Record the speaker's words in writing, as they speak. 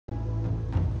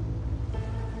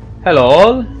Hello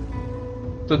all!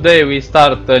 Today we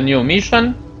start a new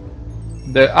mission,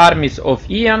 the Armies of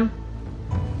Yan.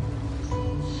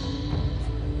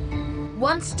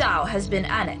 Once Dao has been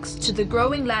annexed to the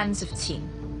growing lands of Qin,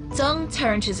 Zheng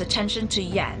turned his attention to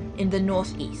Yan in the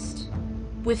northeast.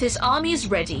 With his armies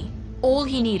ready, all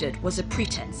he needed was a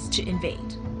pretense to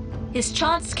invade. His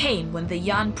chance came when the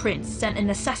Yan prince sent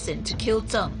an assassin to kill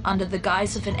Zheng under the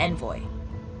guise of an envoy.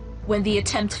 When the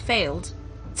attempt failed,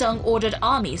 Zheng ordered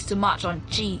armies to march on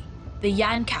Ji, the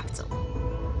Yan capital.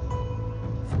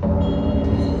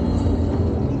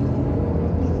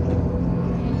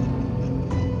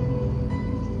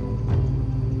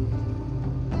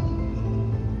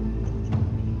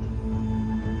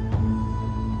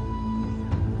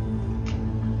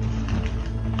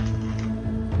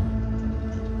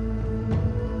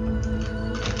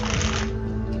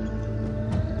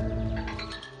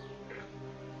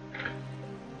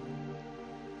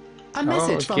 A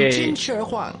message from Jin Shi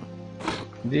Huang.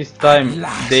 This time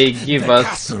they give the us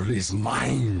castle is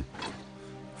mine.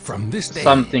 From this day,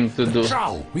 something to do. the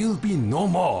Zhao will be no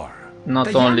more. Not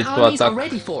The only Yan to armies are attack,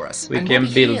 ready for us, we and can will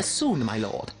be build. here soon, my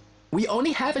lord. We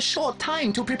only have a short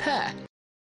time to prepare.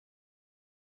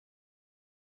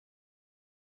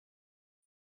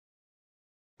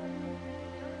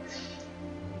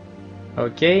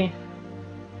 Okay,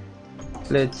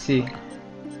 let's see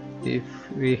if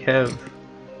we have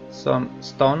some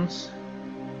stones.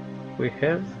 We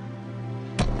have.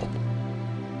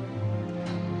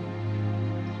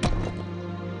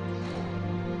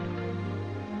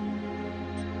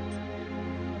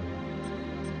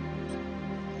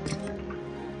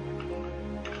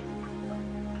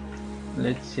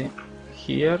 Let's see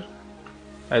here.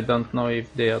 I don't know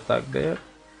if they attack there.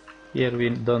 Here we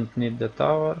don't need the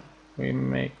tower.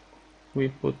 We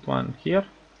put one here.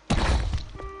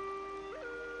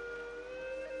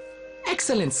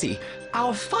 Excellency,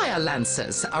 our fire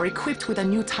lancers are equipped with a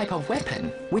new type of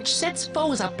weapon, which sets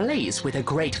foes ablaze with a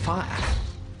great fire.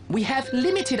 We have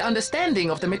limited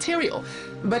understanding of the material,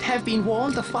 but have been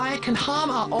warned the fire can harm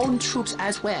our own troops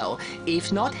as well,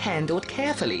 if not handled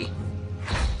carefully.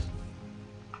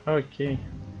 Okay.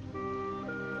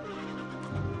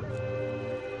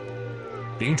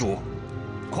 领主，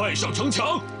快上城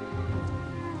墙！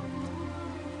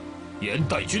严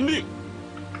待军令。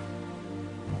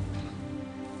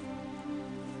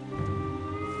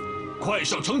快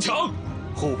上城墙！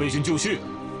后备军就绪。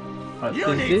What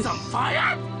is this?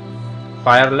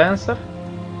 Fire Lancer?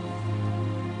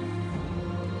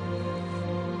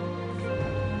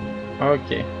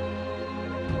 Okay.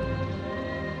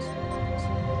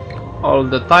 All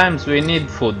the times we need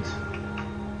food.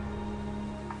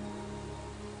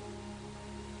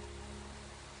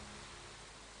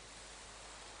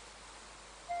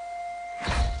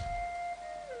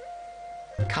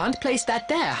 Can't place that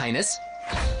there, Highness.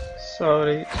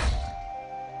 Sorry.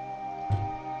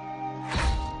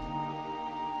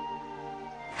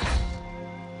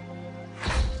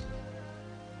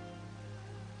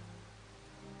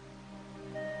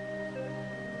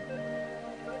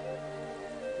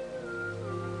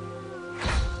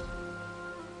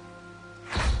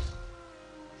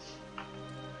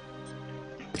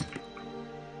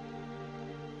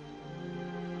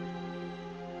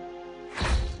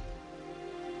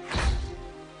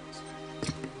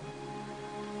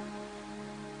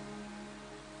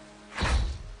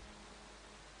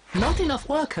 Not enough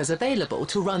workers available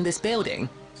to run this building.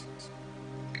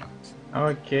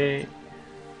 Okay.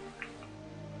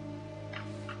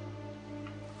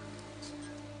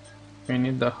 We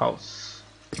need the house.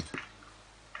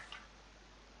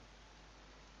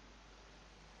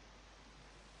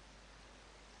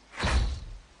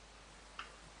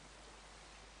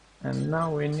 And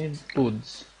now we need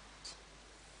woods.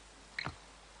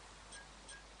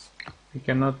 We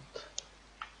cannot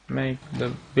make the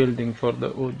building for the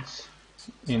woods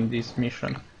in this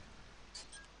mission.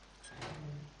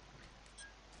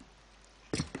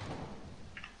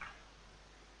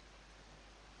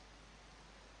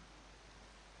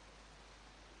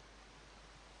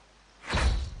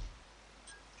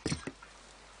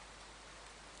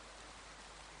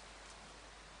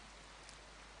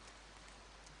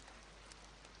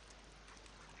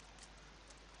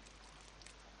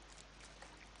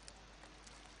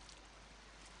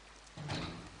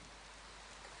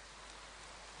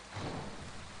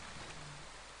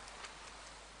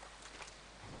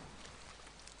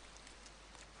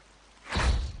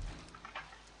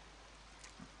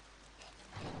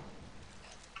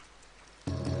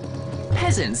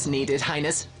 Peasants needed,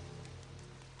 Highness.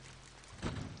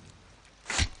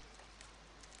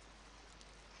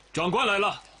 长官来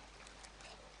了，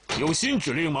有新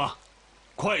指令吗？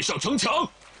快上城墙！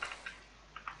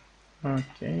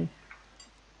 Okay.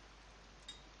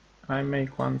 I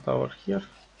make one tower here. “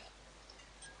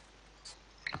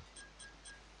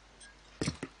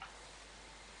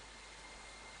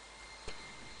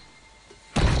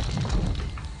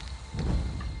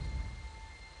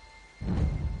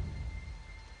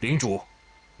领主，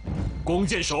弓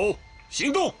箭手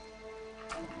行动！”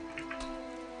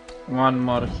 One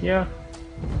more here. “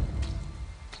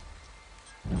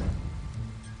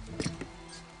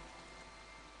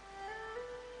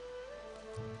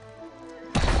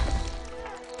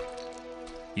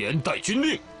严带军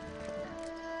令。”“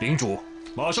领主，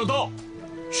马上到。”“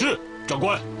是，长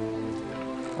官。”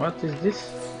 What is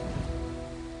this?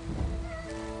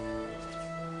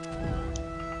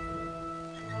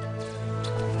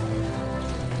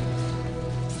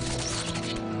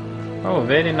 Oh,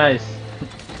 very nice.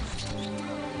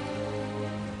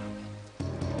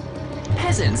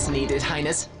 Peasants needed,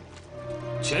 Highness.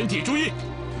 全体注意，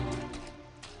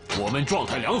我们状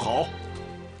态良好。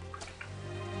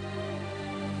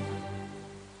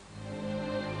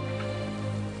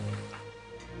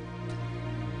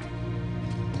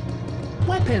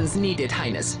 Weapons needed,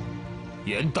 Highness.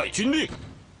 严带军令。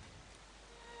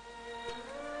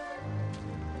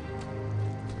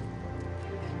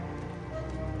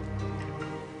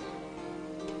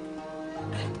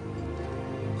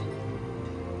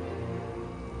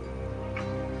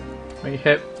 We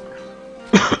have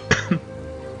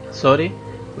sorry,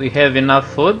 we have enough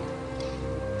food.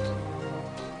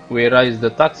 We raise the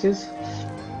taxes.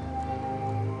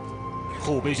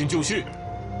 后备军就绪，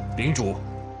领主，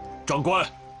长官，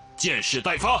箭矢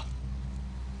待发。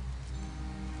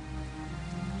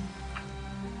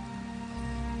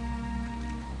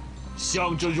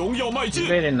向着荣耀迈进。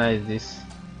 Very nice this.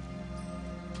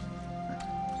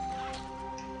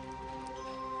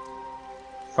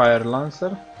 Fire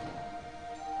Lancer.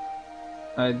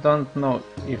 I don't know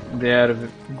if they are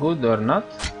good or not.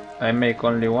 I make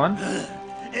only one.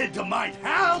 It might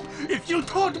help if you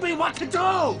told me what to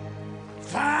do!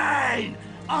 Fine!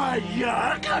 On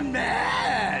your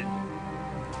command!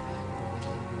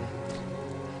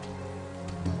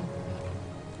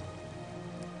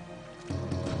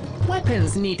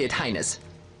 Weapons needed, Highness.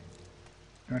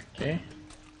 Okay.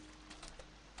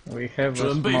 We have a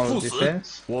准备 small 赴死，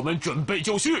 defense. 我们准备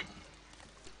就绪。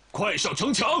快上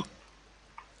城墙！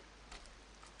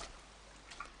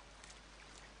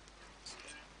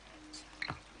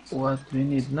 What we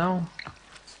need now?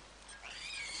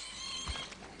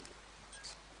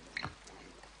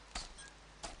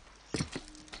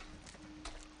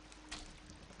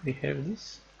 We have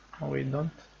this? No, we don't.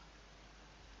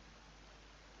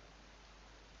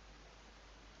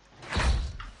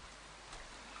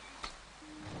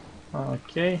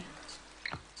 Okay.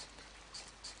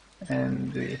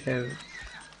 And we have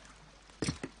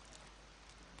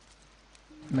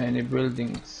many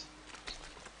buildings.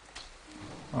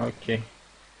 Okay.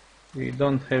 We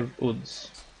don't have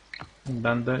woods. And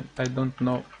I don't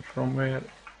know from where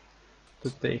to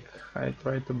take. I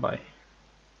try to buy.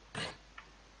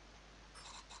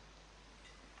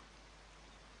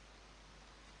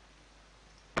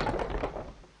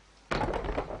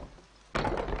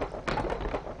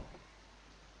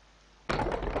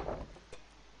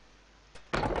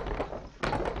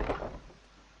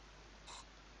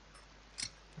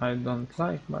 I don't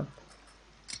like, but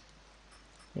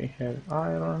we have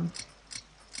iron.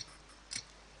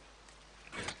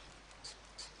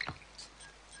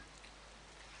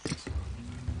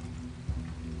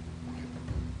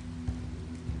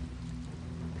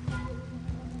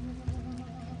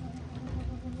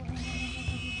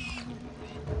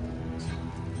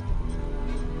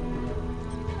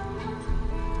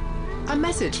 A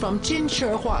message from Jin Shi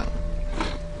Huang.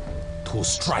 To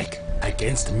strike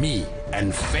against me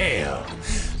and fail.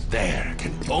 There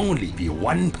can only be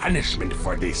one punishment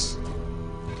for this.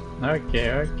 Okay,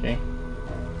 okay.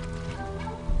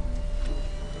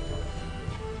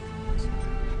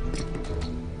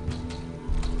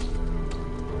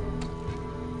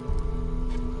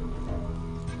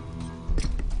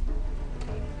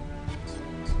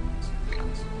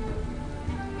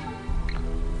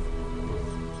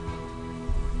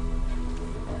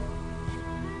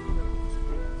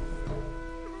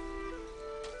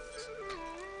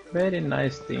 Very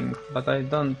nice thing, but I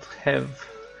don't have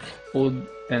wood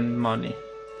and money.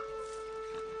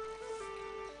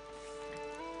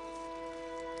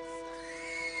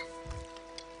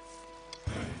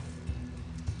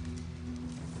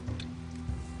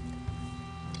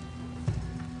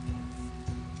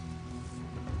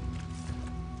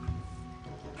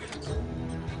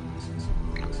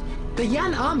 The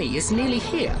Yan army is nearly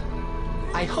here.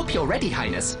 I hope you're ready,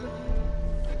 Highness.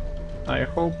 I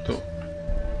hope to.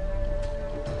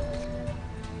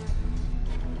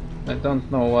 I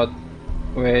don't know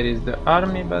where is the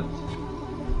army, but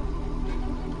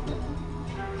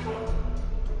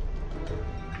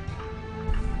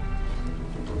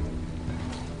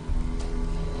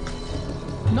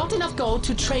Not enough gold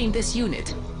to train this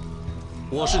unit.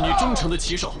 我是你忠诚的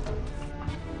骑手。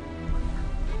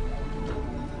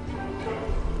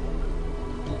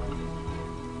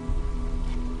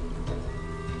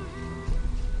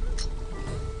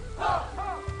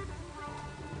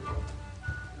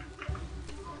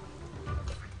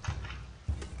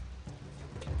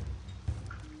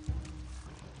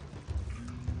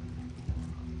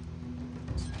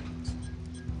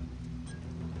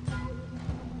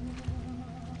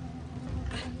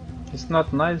it's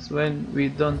not nice when we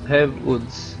don't have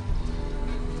woods.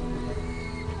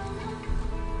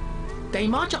 They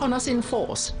march on us in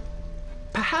force.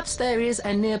 Perhaps there is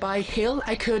a nearby hill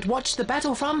I could watch the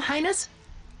battle from, Highness?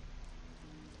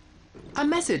 A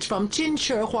message from Jin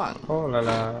Shi Huang. Oh la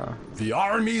la. The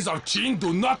armies of Qin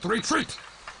do not retreat.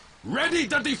 Ready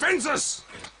the defenses!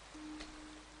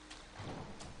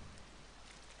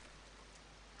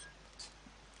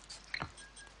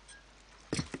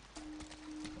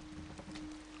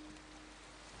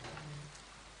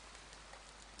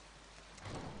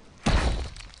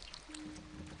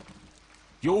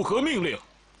 “有何命令？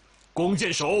弓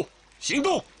箭手，行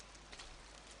动！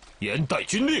严带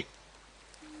军令，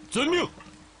遵命。”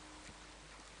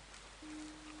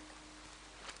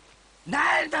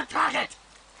 Nail the target!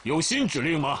 有新指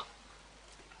令吗？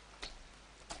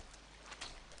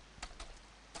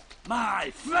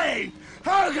 My flame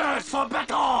hungers for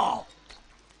battle!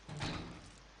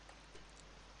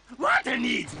 Water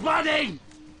needs budding!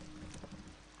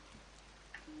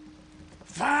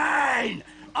 Fine!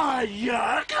 On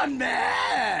your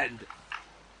command!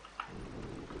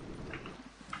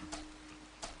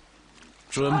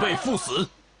 准备赴死！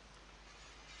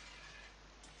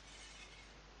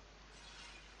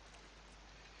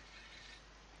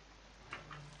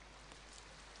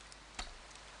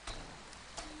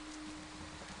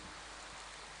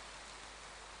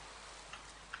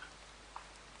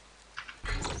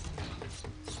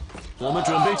我们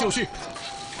准备就绪。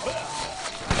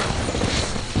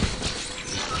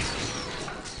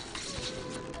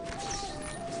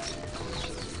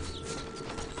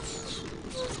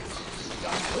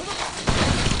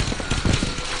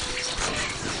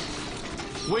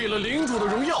为了领主的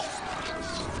荣耀，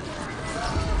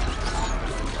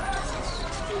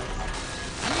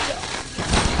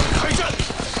开战！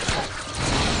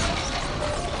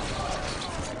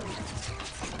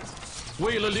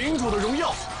为了领主的荣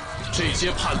耀，这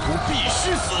些叛徒必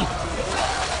须死！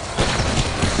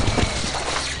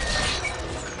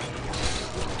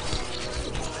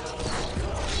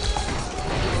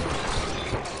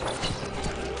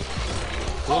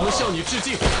我们向你致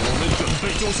敬，我们准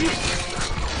备就绪。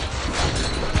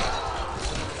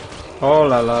 Oh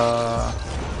la la.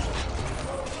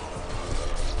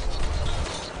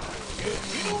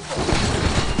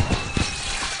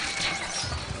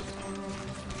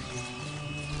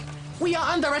 We are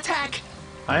under attack.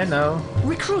 I know.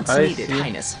 Recruits I needed, see.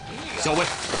 Highness. 校尉，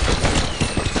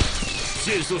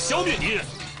迅速消灭敌人！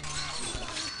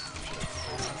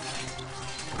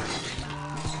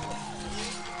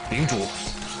领主，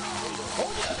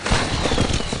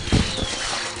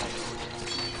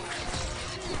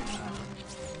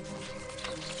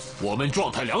我们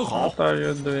状态良好， What are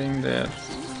you doing there?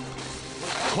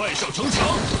 快上城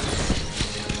墙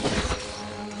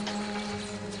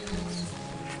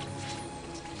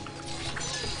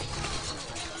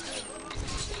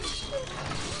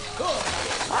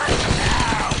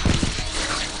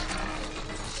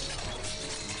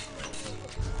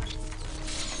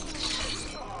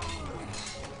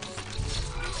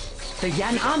！The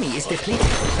Yan army is depleted.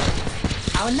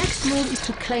 Our next move is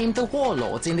to claim the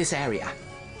warlords in this area.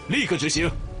 立刻执行，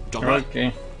长官。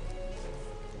 Okay.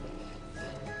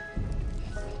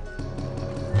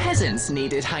 Peasants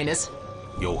needed, Highness.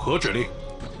 有何指令？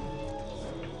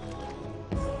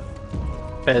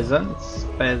 Peasants,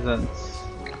 peasants.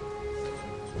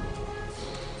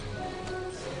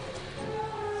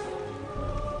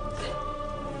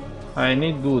 I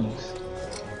need wood.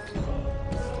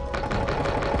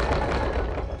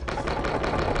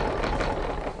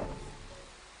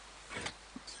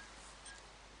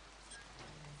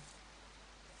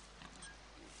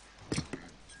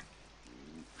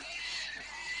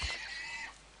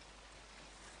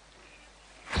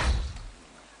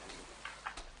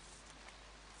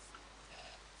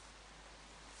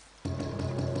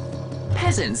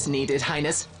 Peasants needed,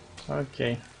 Highness.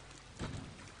 Okay.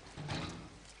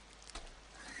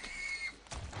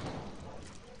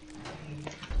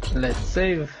 Let's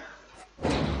save.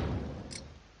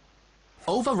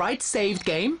 Overwrite saved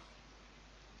game.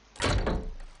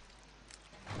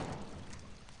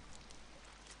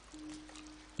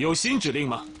 有新指令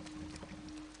吗？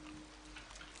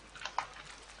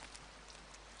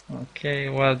 Okay,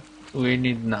 what we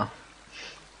need now?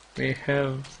 We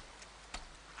have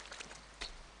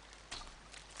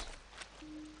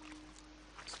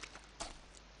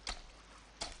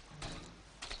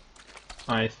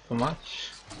it's too much.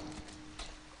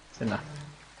 It's enough.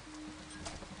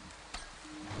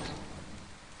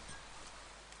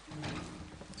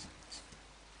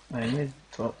 I need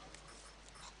to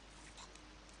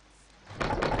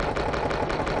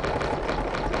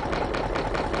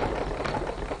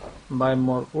buy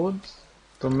more wood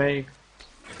to make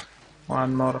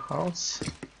one more house.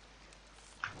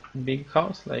 Big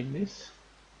house like this.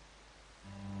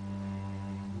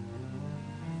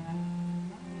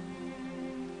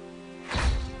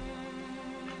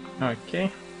 Okay.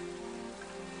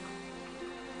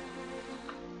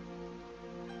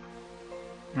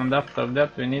 And after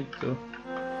that we need to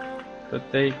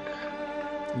take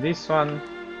this one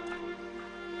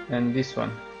and this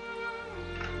one.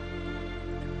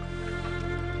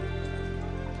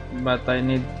 But I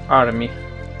need army.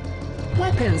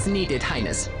 Weapons needed,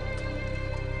 Highness.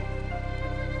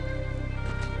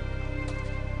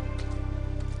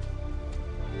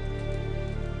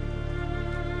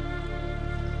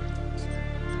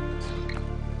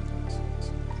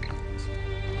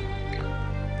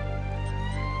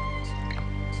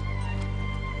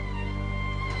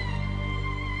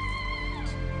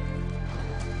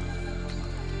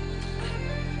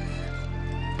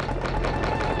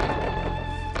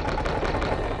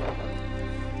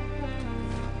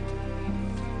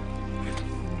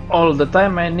 All the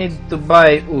time I need to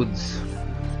buy woods.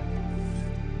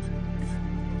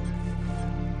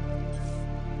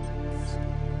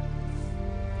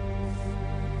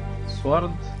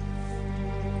 Sword.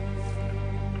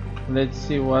 Let's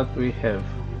see what we have.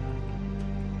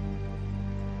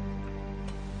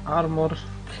 Armor.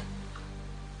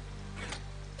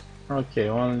 Okay,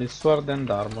 only sword and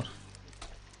armor.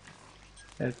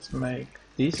 Let's make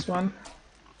this one.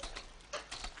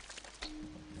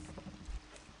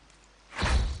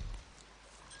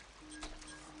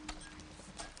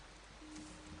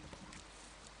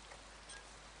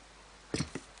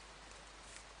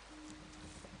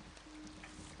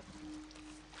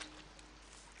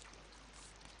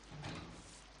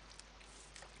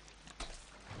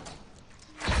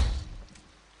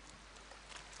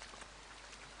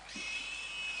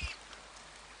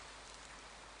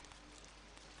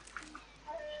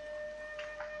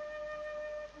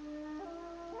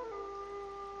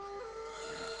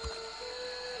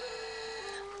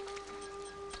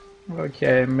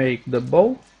 Okay, make the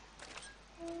bow.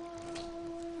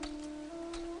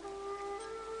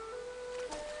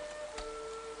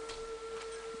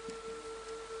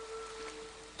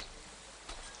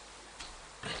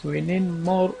 We need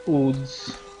more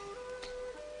woods.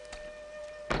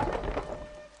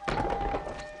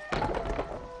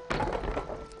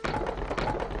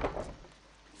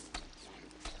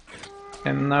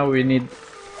 And now we need...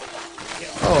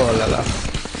 Oh la la.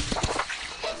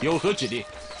 有何指令？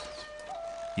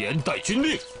严待军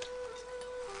令。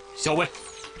校尉，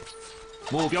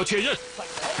目标确认。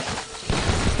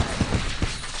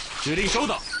指令收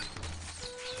到。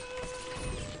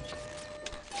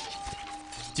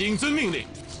谨遵命令。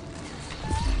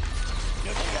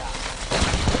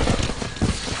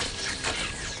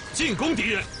进攻敌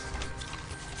人，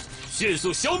迅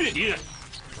速消灭敌人。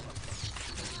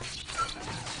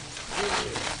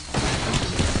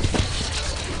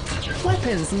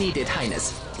 Weapons needed,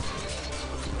 Highness.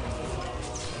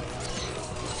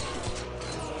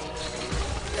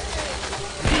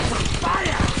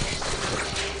 Fire!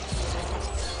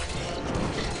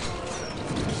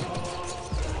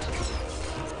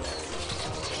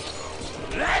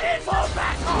 Ready for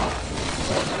battle!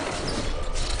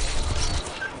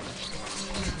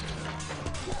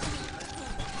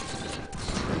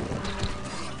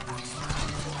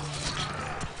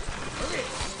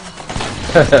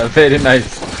 Very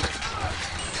nice.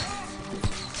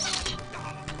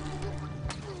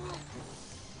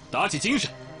打起精神，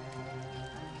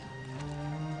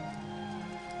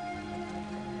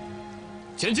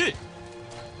前进！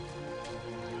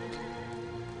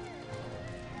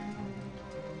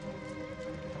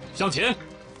向前！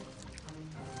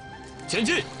前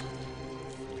进！ ，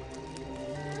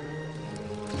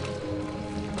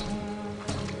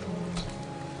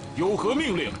有何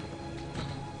命令？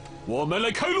我们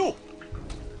来开路。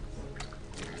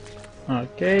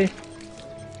 Okay.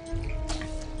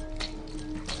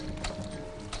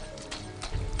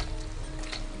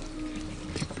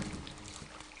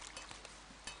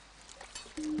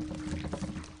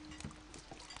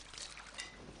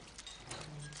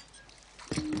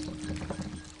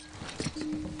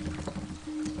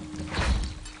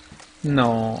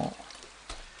 No.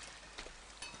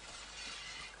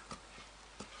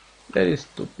 Very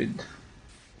stupid.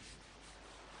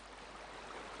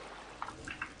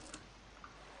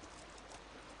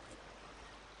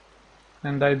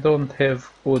 And I don't have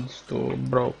woods to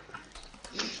broke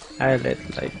islet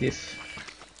like this.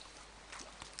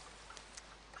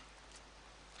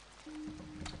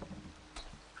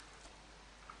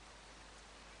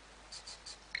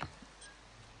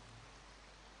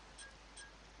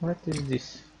 What is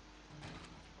this?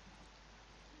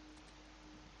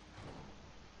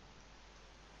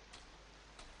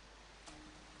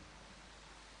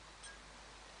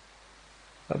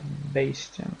 A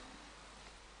bastion.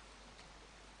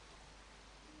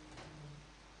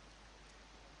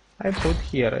 I put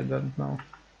here, I don't know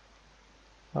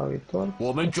how it works.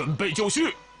 我们准备就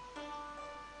绪。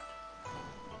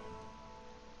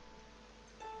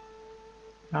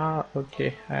 Ah,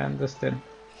 okay, I understand.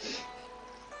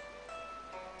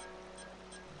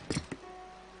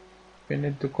 We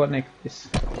need to connect this.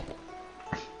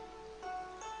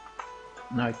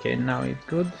 Okay, now it's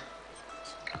good.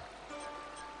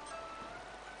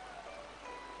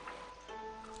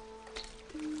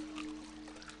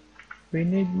 We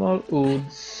need more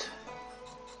woods.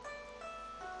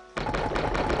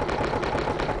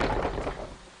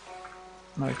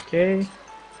 Okay.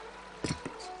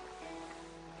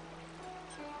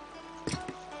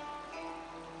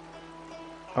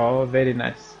 Oh, very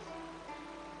nice.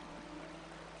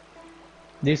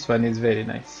 This one is very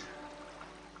nice.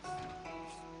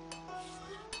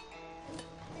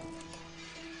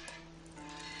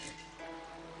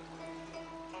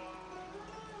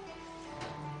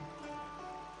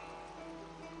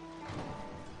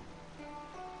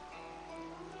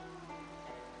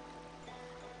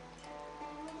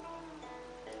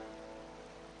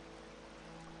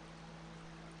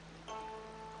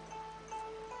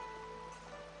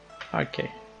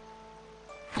 Okay.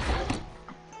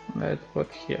 Let's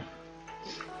put here.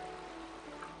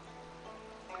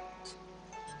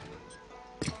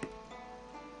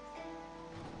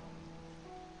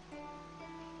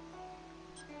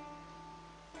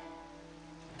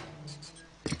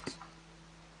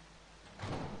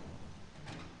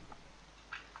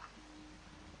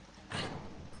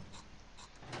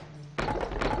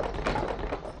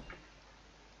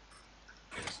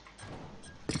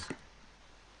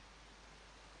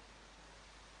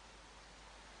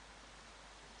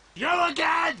 You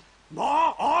again?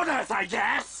 More orders, I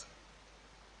guess?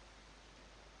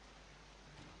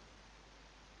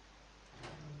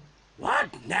 What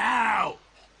now?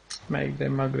 Make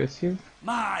them aggressive.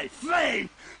 My flame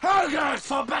hungers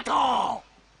for battle!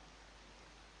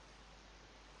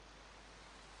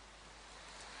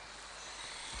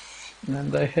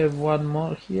 And I have one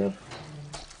more here.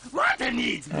 What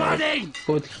needs burning?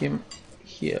 Put him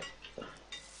here.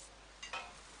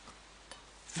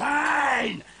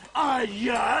 Fine! At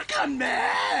your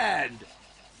command!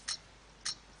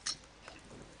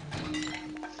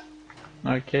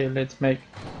 Okay, let's make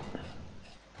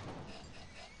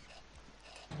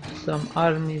some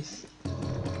armies,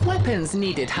 Weapons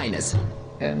needed, Highness.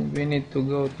 and we need to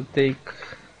go to take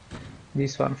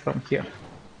this one from here.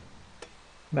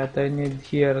 But I need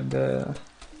here the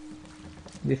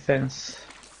defense.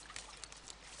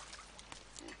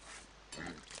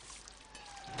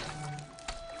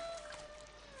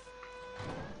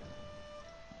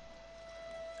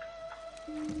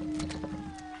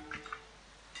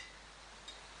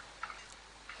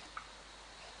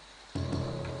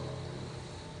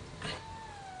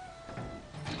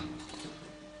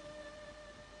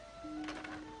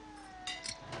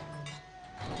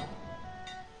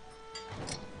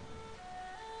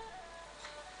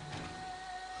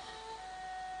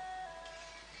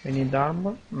 We need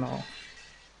armor? No.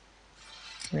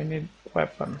 We need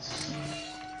weapons.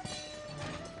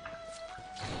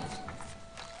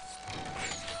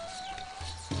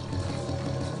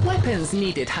 Weapons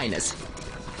needed, Highness.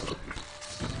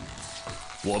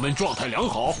 我们状态良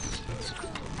好，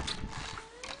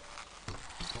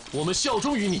我们效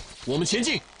忠于你，我们前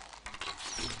进。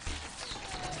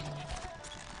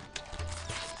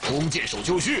弓箭手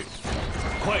就绪，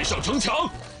快上城墙！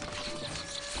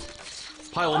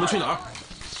派我们去哪儿？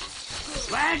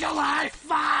 Where do I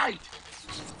fight?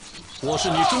 我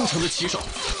是你忠诚的骑手，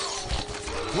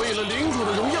为了领主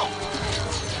的荣耀。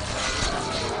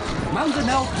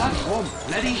Mangonel platform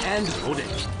ready and loaded.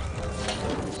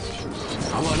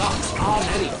 Our locks are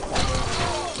ready.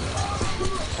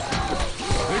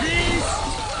 Release!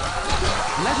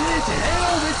 Let it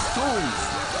hail with stones.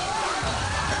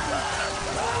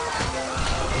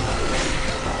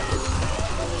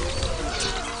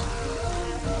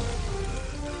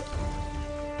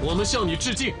 我们向你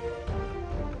致敬。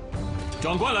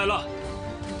长官来了。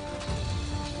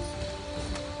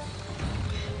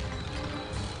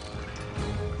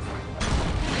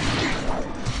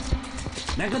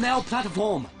Mangonel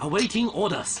platform awaiting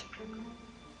orders.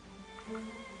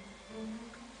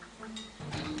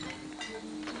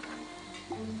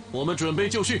 我们准备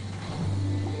就绪。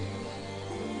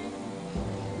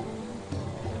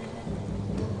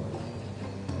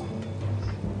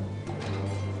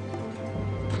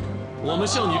我们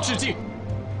向你致敬。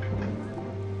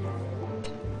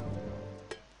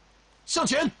向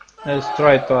前！ Let's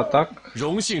try to attack.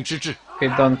 荣幸之至。 We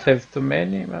don't have too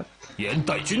many, but 严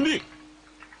待军令。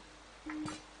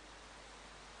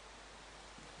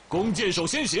弓箭手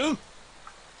先行。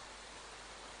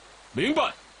明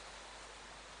白。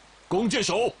弓箭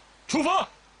手出发。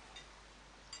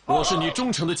我是你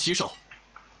忠诚的骑手。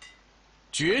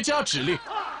绝佳指令。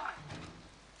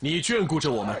你眷顾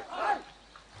着我们。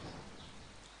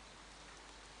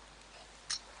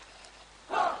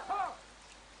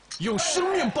用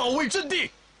生命保卫阵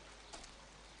地。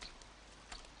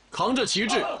扛着旗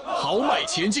帜，豪迈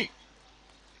前进。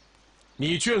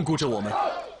你眷顾着我们。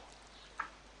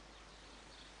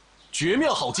绝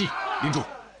妙好计，领主。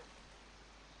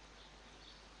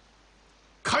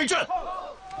开战！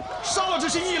杀了这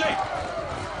些异类！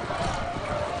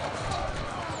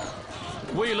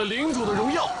为了领主的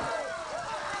荣耀，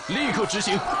立刻执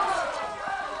行。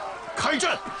开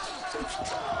战！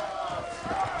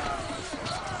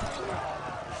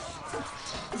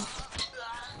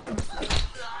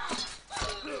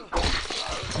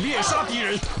猎杀敌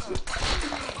人，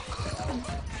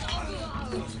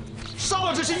杀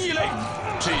了这些异类，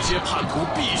这些叛徒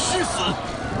必须死！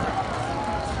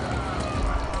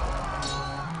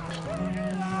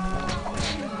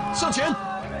向前！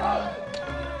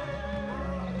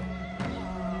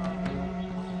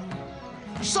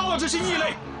杀了这些异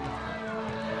类！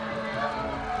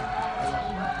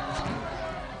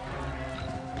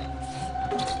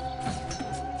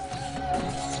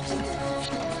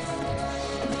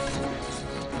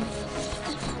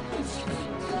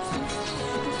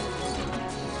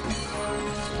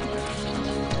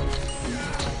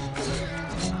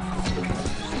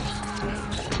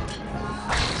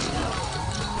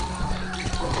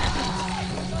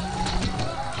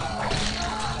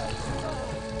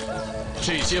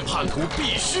这些叛徒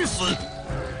必须死！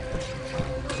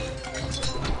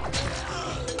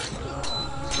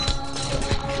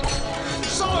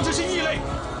杀了这些异类！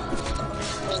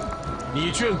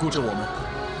你眷顾着我们，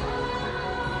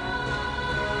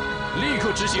立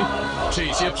刻执行！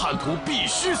这些叛徒必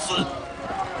须死！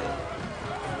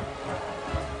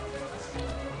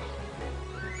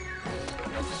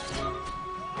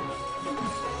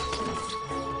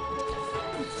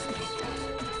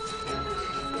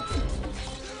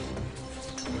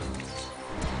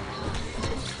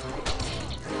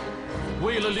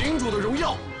为了领主的荣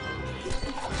耀，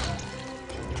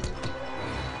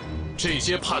这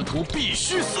些叛徒必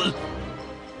须死！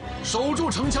守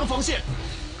住城墙防线。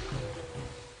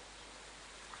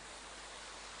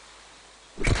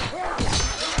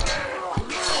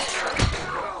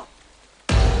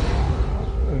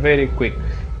very quick.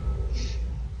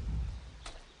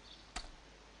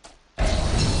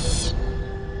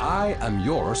 I am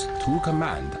yours to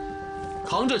command.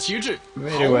 扛着旗帜，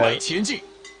 Very 豪迈 well. 前进。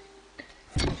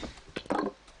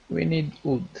 We need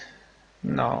wood.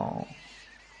 No,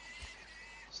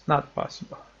 it's not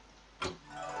possible.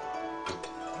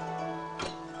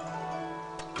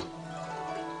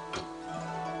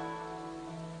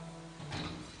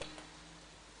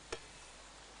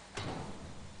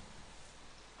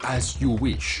 As you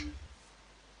wish.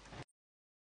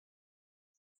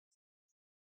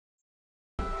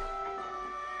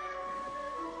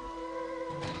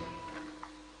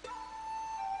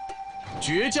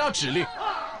 绝佳指令。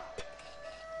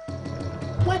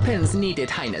 Weapons needed,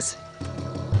 Highness.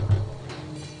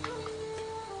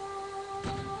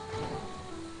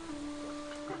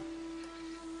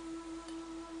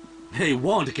 They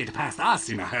won't get past us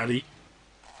in a hurry.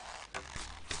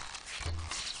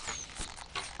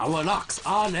 Our locks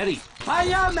are ready.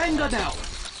 Fire Mangonel!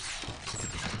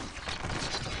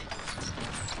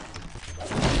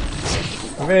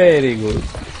 Very good.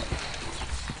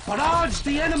 Barrage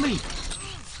the enemy!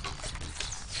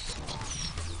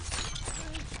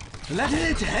 Let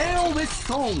it hail with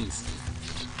stones!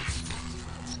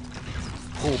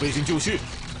 后备军就绪，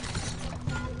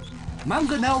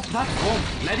 Mangonel platform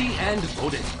ready and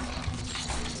loaded.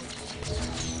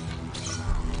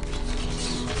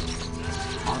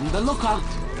 On the lookout!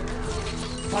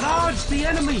 Barrage the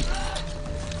enemy!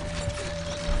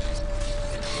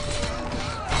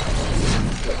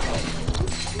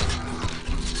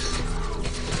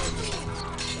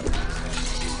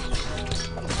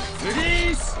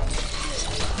 Release!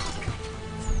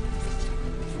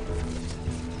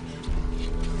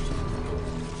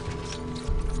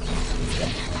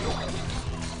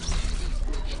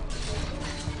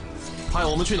 派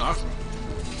我们去哪儿？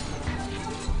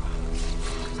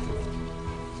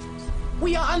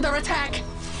 We are under attack.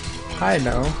 I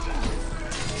know.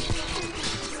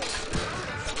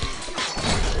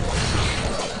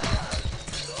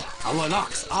 Our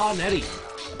locks are ready.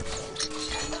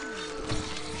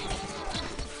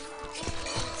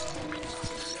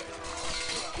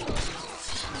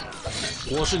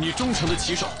 我是你忠诚的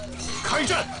骑手，开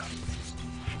战！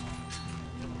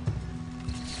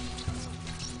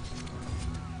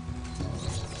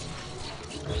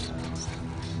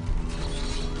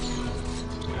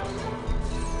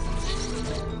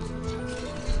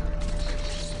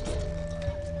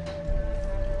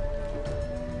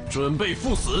准备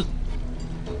赴死，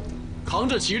扛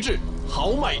着旗帜，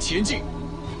豪迈前进。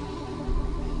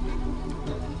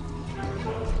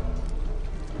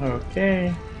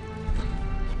 Okay.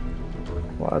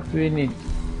 What we need?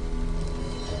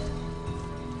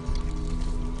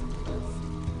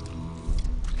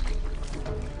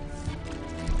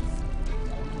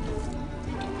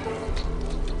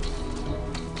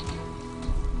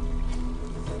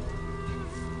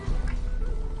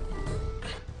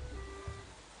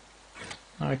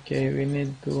 Okay, we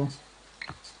need to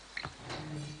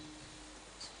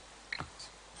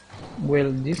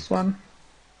weld this one.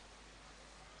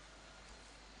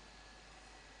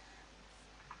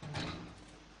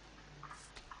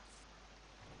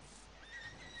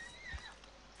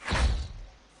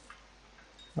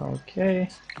 Okay,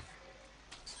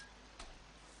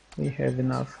 we have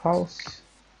enough house,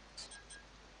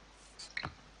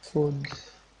 food.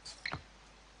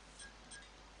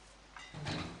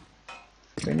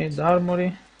 We need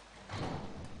armory.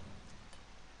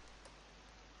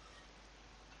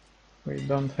 We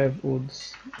don't have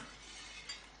woods.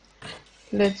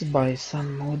 Let's buy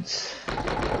some woods.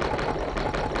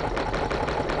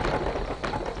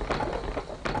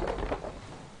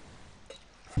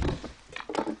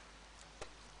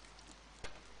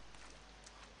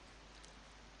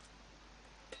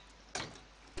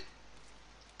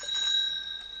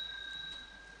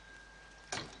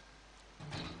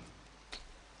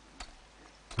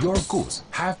 Your goods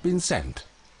have been sent.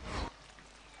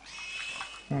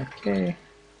 Okay.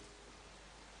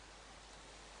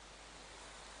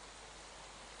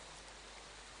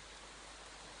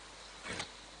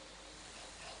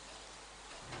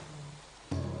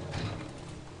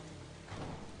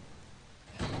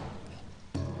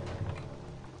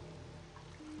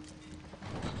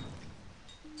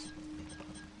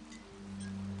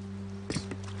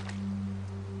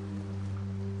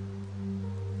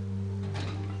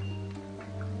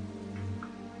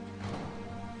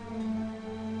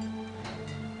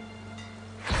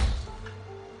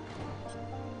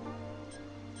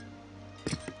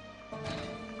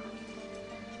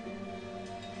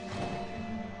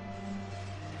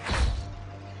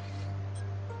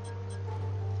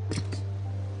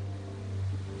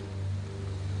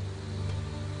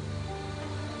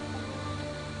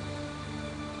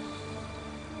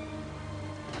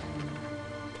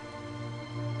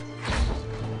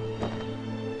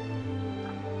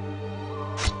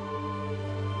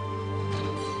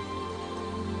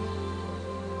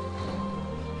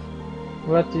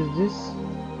 What is this?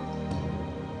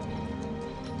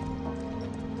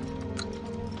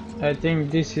 I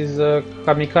think this is a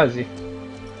kamikaze.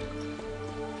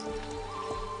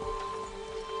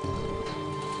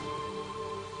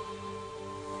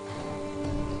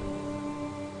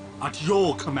 At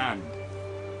your command.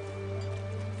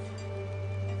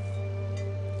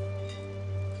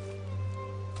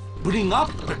 Bring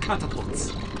up the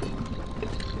catapults.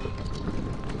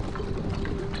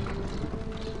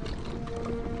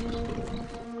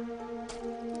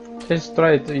 Let's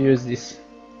try to use this.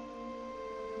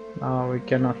 No, we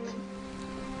cannot.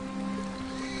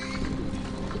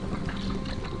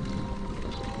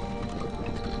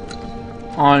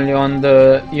 Only on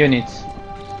the units.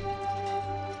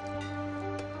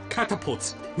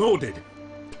 Catapults loaded.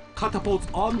 Catapults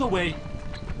on the way.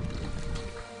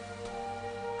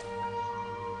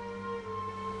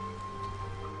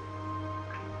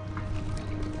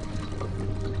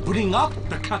 Bring up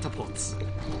the catapults.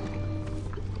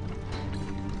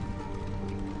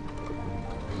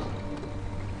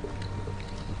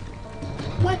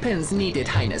 Weapons needed,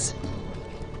 Highness.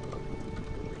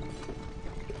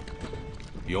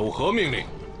 有何命令？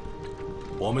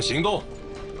我们行动。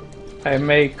 I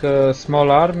make a small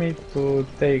army to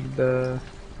take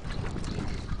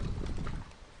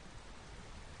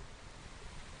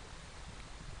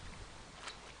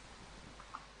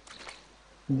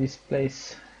this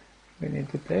place. We need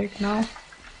to take now.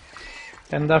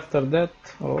 And after that,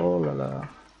 oh la la.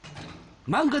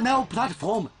 Mangonel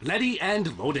platform ready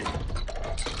and loaded.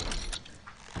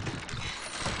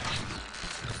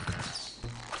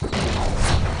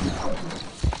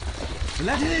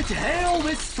 Let it hail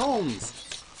with songs.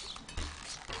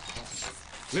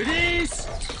 Ladies!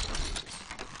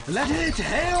 Let it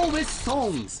hail with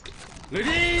songs.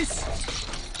 Ladies!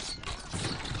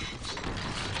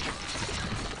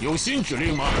 有新指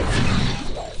令吗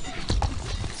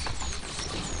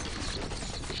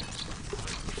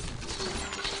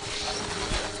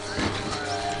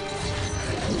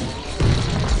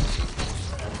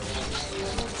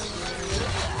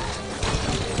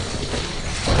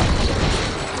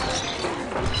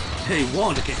？They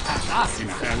want to get past us in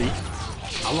a hurry.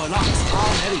 Our locks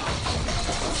are ready.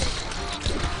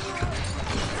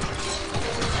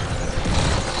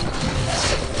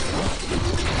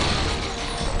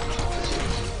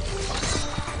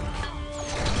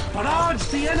 Barrage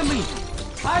the enemy!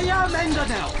 Fire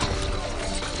Mangonel!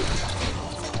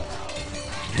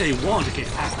 They want to get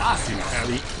past us in a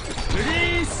hurry.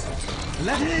 Please,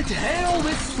 let it hail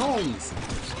with songs.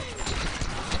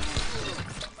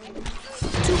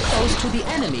 Too close to the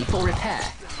enemy for repair.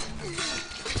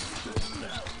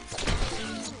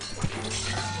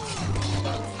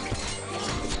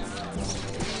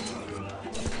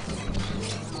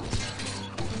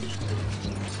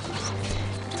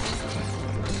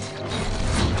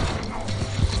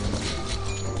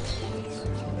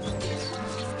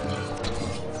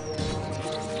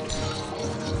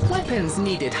 Weapons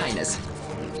needed, Highness.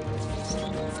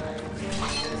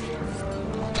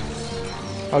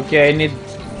 Okay, I need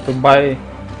to buy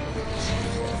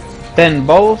 10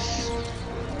 bows.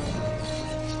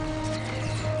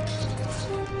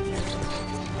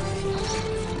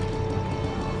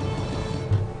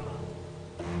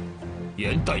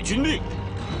严带军令，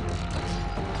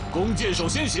弓箭手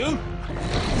先行，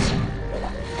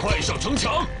快上城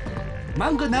墙。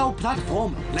 Mangonel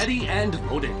platform ready and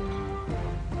loaded.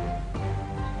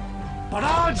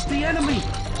 Barrage the enemy!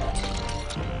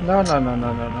 No, no, no,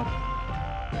 no, no, no.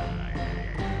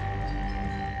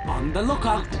 On the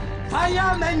lookout!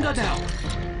 Fire Mangonel!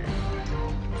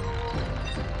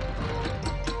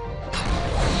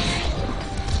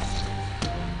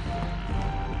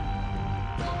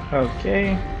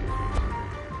 Okay.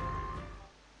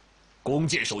 弓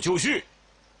箭手就绪，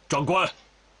长官，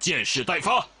箭矢待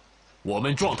发，我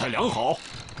们状态良好，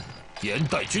严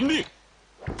带军令。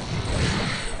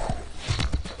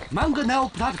 Mangonel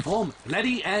platform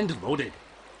ready and loaded.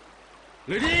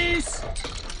 Ladies!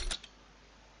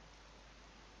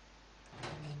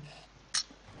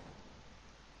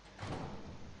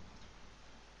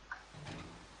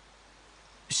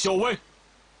 校尉，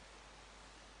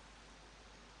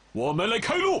我们来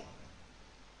开路。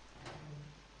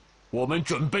我们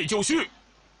准备就绪，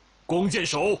弓箭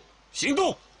手行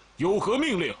动，有何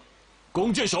命令？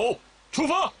弓箭手出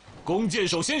发，弓箭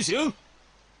手先行。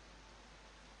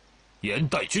 严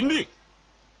带军令。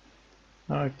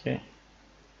 Okay.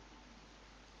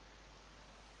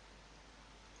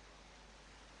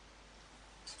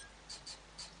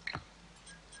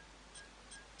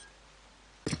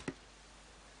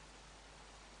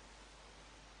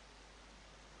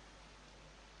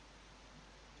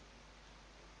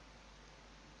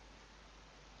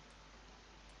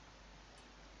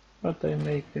 What I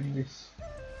make in this?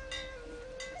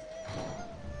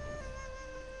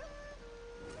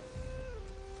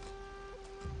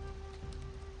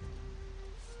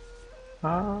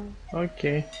 Ah,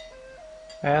 okay.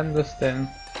 I understand.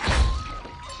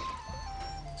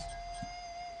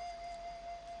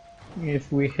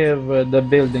 If we have the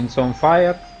buildings on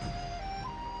fire,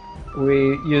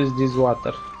 we use this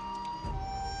water.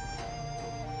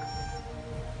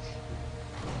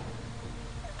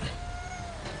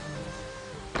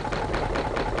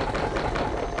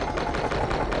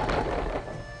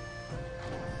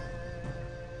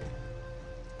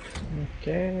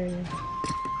 Okay.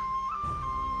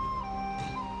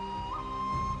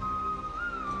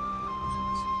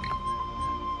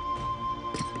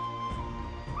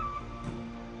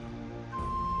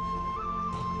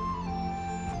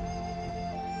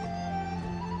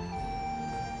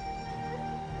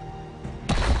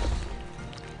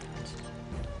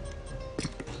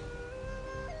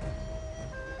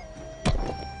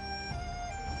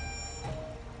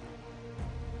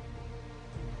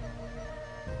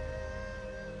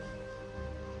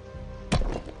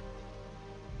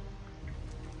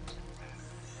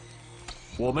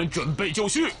 我们准备就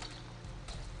绪，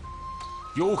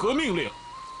有何命令？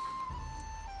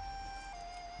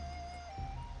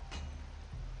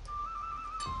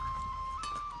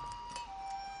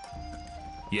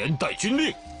严带军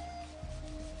令。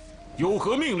有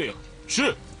何命令？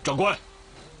是，长官。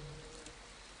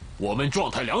我们状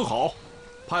态良好，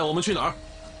派我们去哪儿？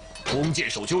弓箭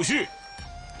手就绪。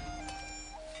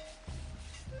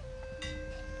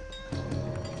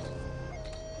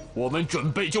我们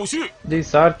准备就绪。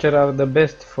 These archers are the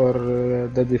best for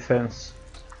the defense.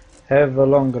 Have a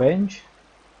long range.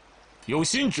 有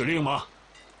新指令吗？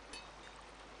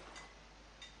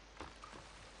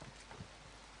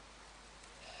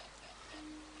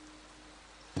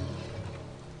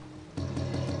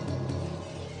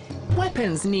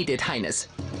 Weapons needed, Highness.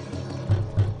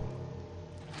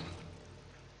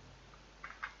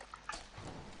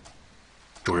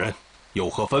 主人，有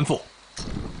何吩咐？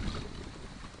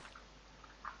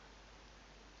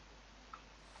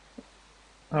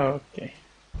 Okay.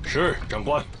 是，长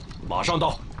官，马上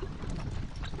到。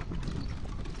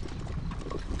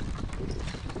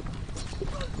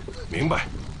明白。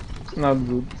 Not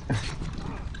good.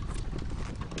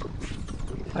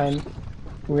 And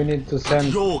we need to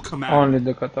send Your command. only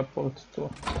the catapults to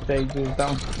take this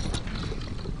down.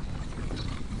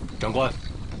 长官，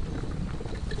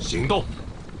行动。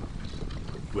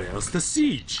 Where's the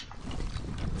siege?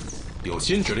 有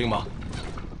新指令吗？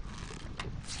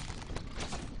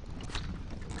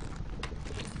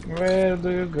 Where do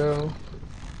you go?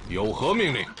 有何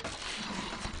命令？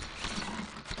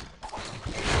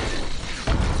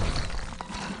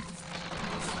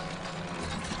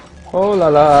 Oh la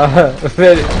la!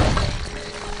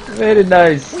 Very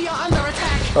nice. We are under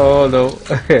attack. Oh no.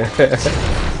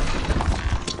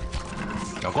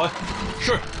 长官，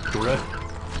是，主人。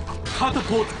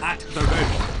 Catapult at the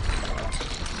ready.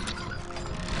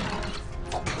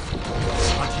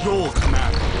 At your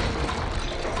command.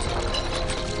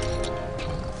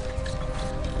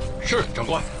 是，长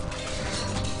官。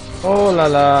 Oh la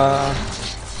la.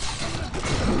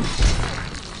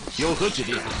 有何指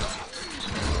令？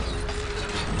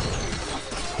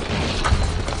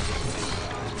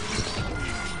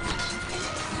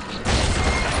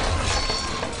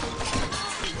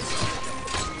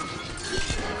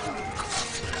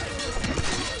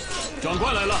 长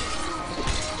官来了，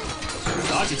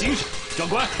打起精神！长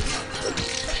官，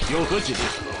有何指令？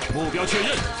目标确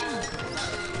认。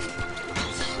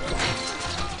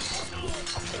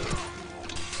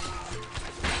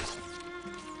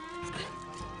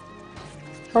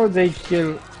 How they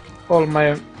kill all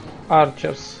my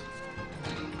archers?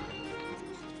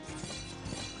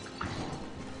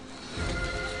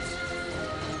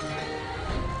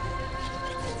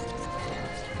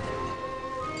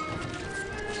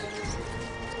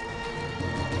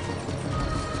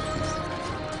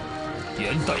《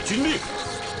严带军令，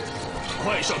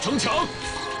快上城墙！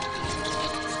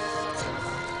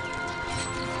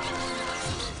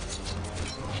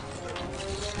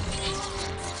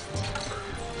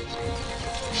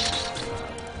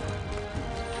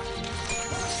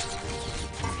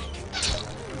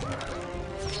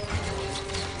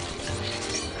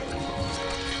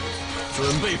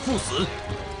准备赴死！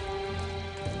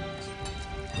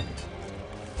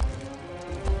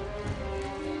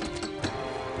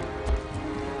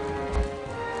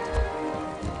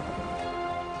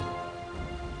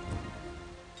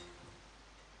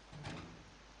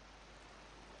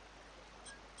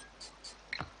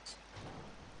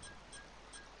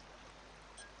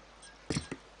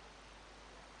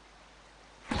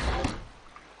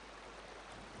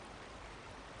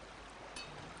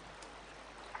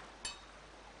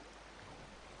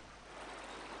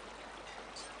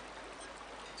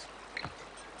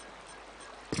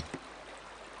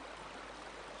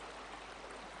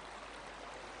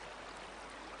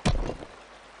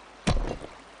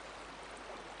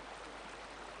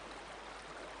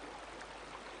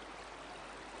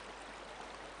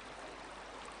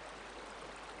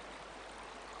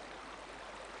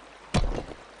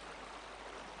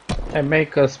 I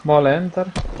make a small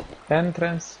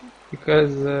entrance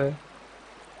because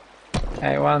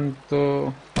I want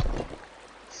to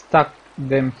stack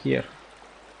them here.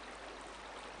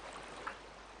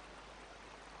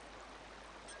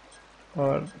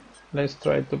 Or let's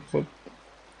try to put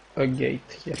a gate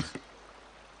here.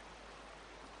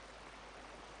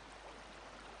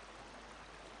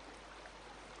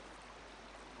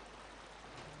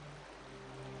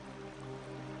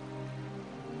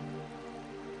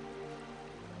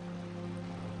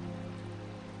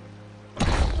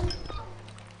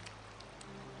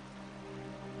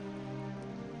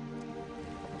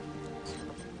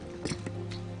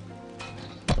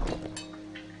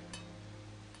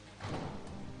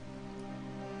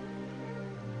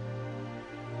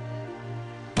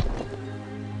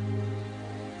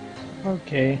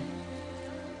 Okay.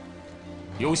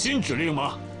 有新指令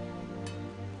吗？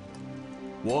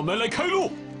我们来开路，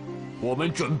我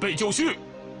们准备就绪，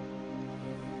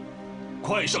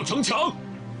快上城墙！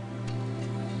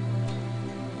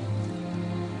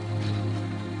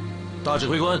大指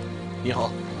挥官，你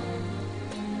好。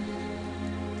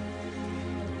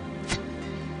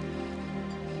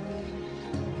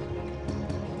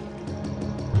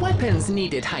 Weapons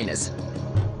needed, Highness.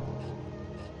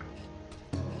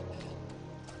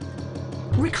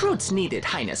 Recruits needed,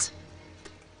 Highness.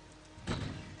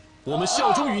 我们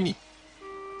效忠于你。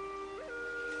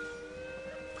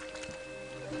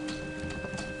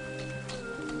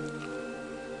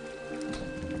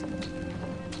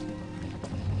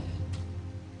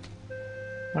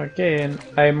 Okay, and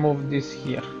I move this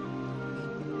here.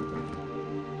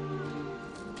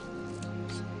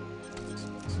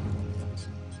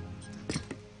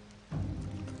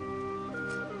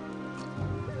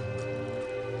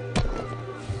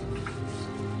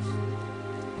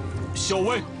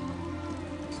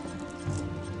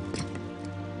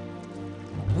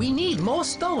 We need more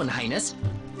stone, Highness.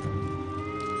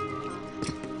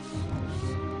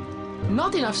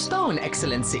 Not enough stone,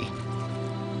 Excellency.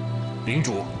 领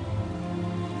主，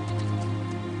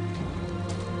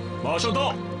马上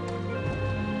到。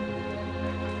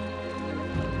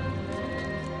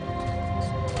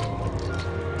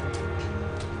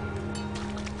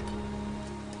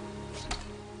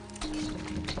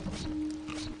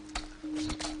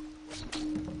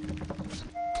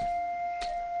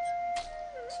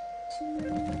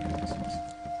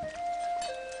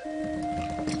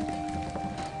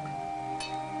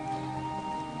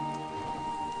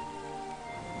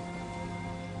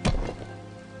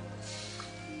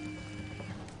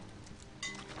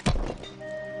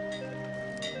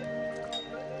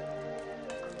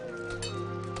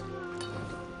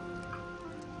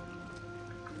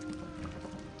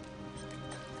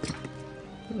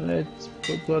Let's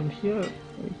put one here.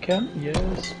 We can,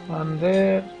 yes, one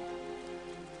there,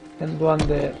 and one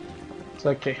there. It's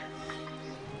okay.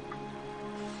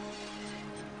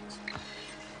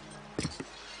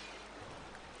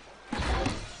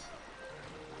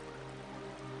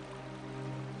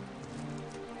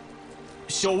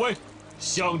 Xiao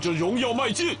向着荣耀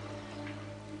迈进。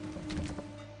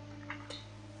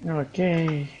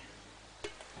 Okay.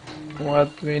 What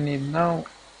we need now?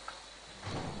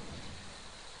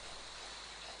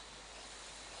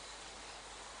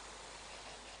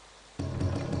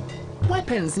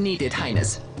 Weapons needed,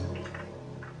 Highness.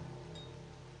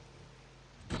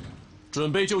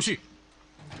 准备就绪。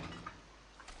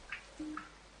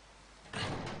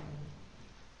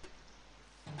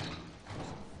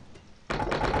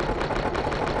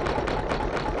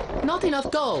 Not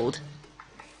enough gold.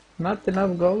 Not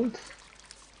enough gold?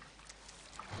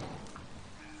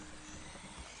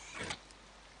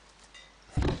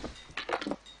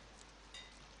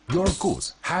 Your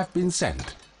goods have been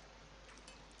sent.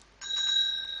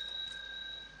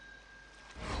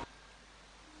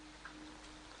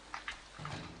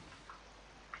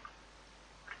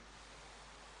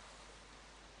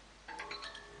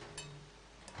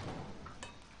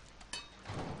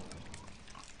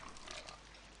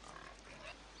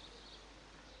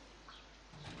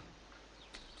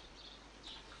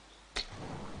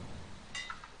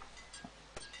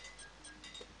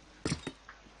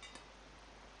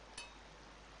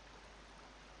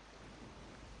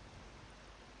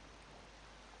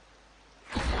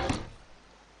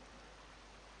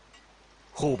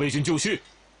 “后备军就绪，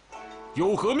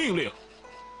有何命令？”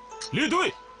列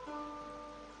队，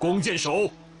弓箭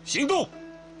手行动！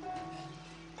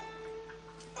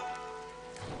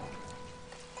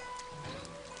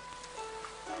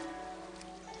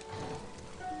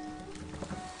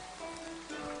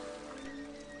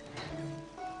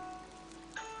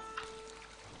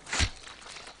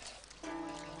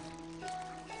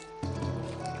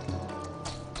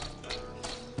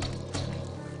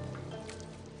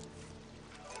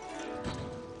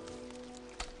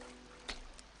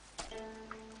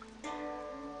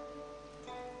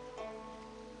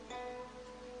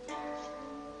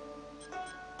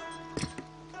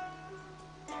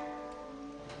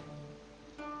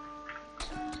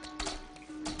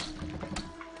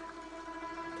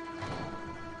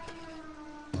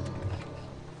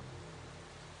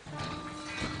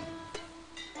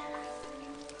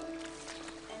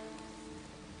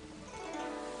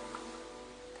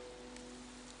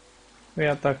 We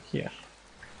attack here.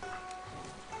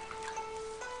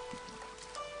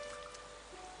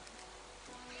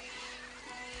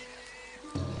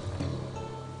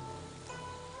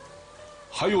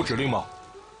 还有指令吗？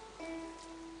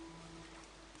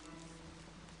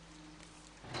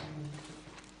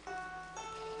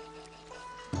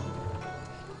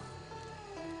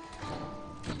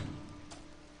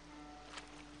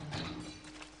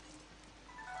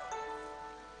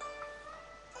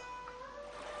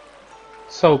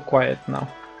 so quiet now.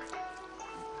 "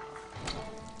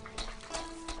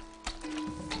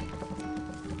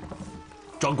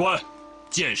长官，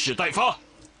箭矢待发，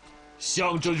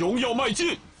向着荣耀迈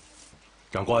进。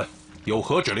"长官，有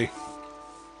何指令？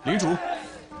领主，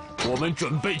我们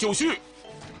准备就绪。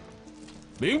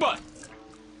明白。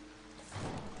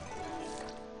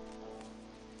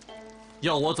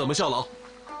要我怎么效劳？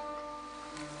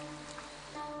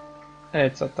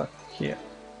 Let's attack here.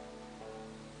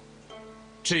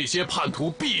 这些叛徒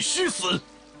必须死！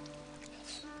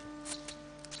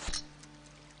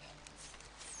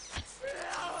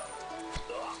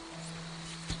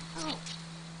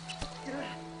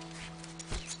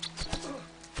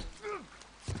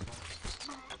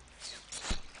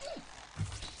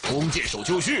弓箭手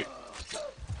就绪，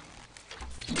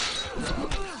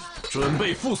准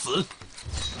备赴死。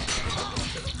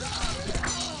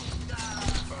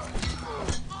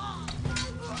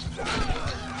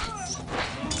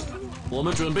我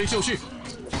们准备就绪，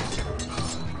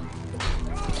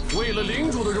为了领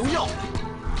主的荣耀。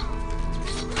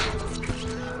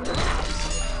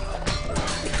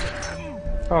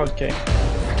Okay.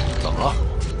 怎么了？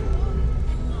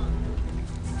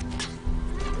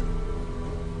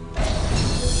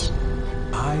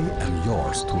 I am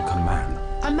yours to command.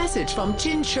 A message from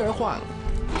Jin Shi Huang.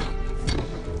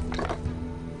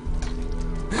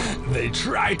 They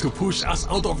try to push us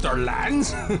out of their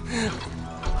lands?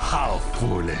 How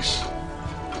foolish.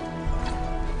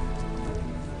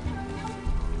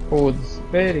 Good,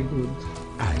 very good.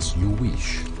 As you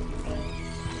wish.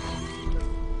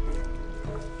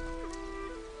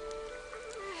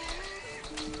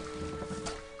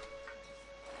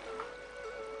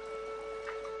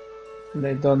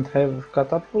 They don't have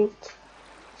catapult.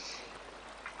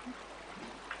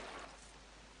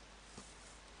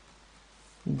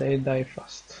 They die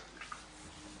fast.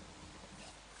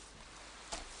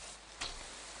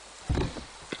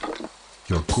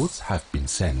 Your goods have been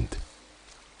sent.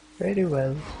 Very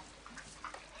well.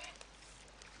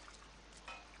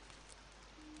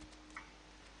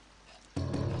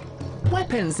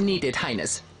 Weapons needed,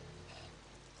 Highness.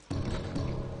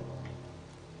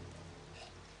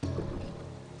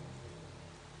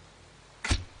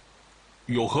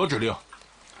 有何指令？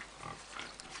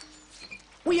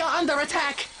 We are under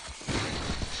attack.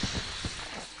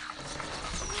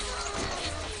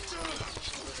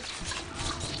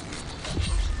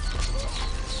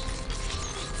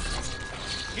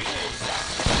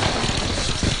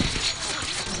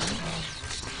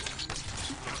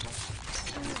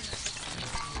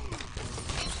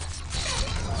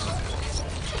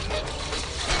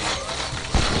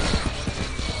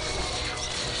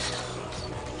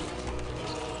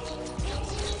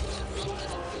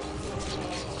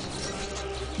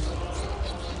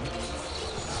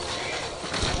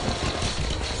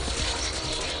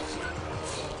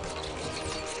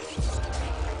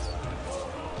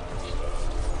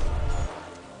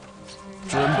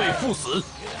准备赴死！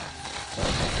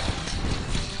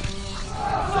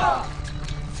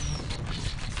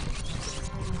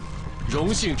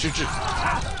荣幸之至。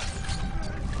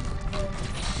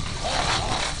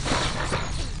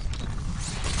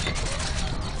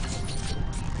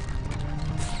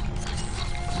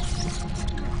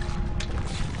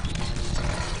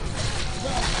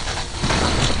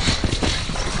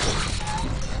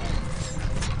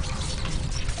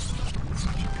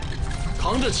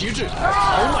扛着旗帜，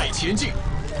豪迈前进。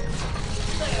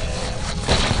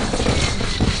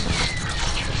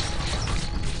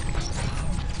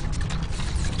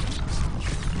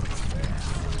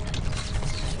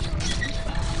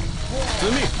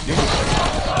遵命，领主。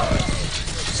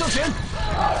向前！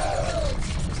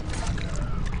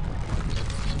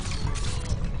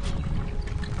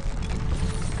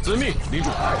遵命，领主。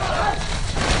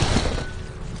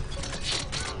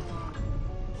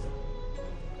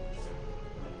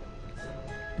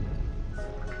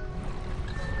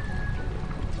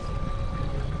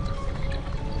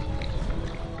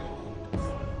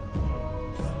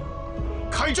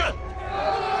开战！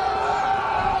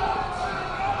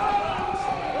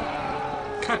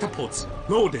 Catapults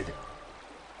loaded.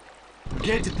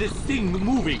 Get this thing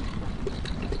moving.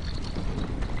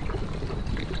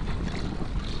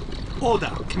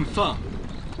 Order confirmed.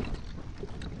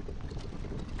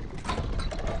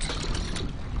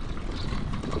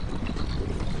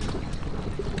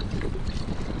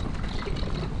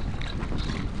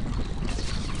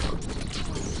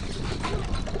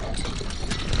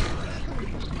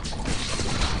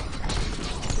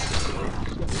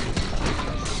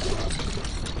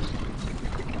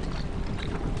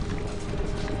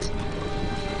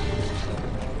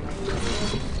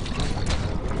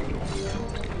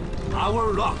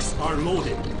 Our rocks are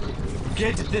loaded.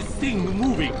 Get this thing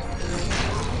moving.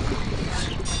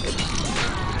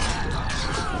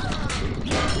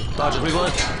 大指挥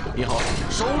官，你好，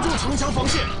守住城墙防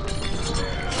线。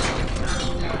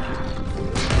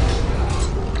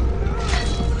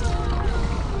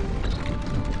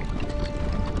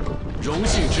荣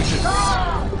幸之至。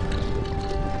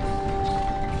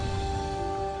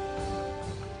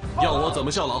要我怎么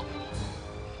效劳？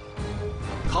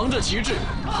扛着旗帜，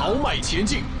豪迈前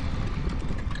进。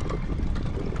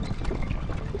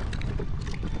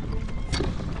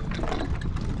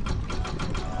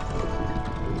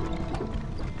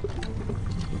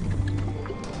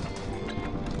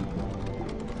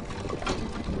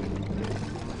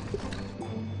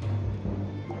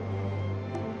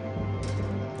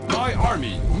 My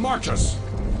army marches.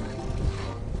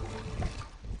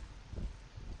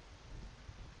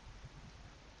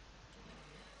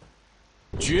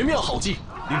 绝妙好计，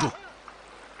领主。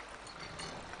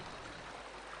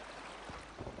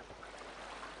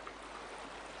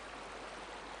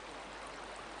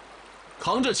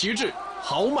扛着旗帜，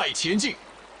豪迈前进。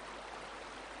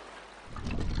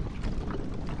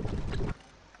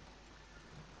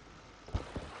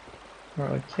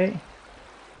 Okay.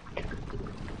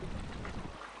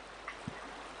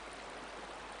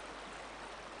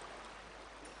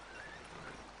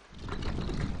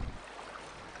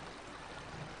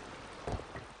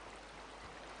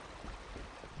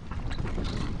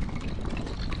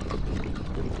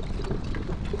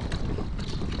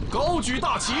高举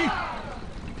大旗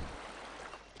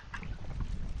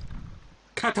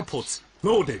Catapults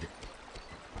loaded.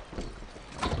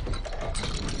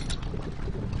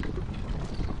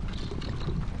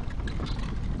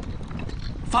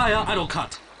 Fire arrow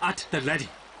cut at the ready.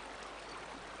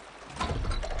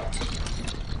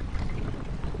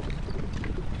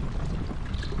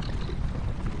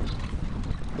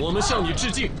 我们向你致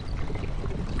敬。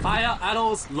 Fire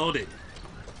arrows loaded.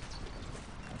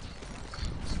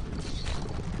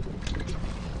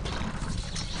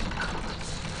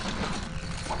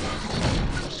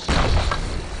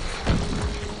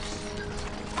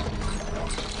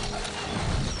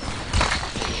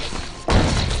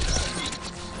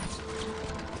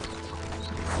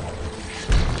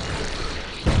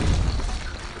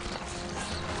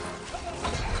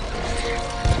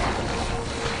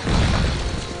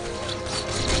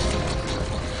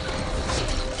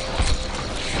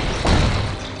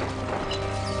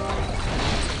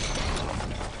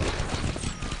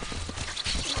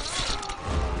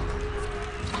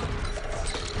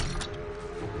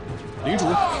领主，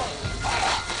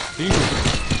领主，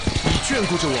你眷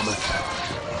顾着我们。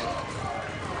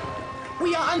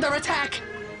 We are under attack.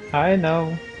 I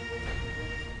know.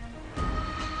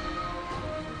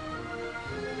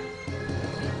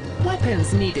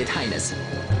 Weapons needed, Highness.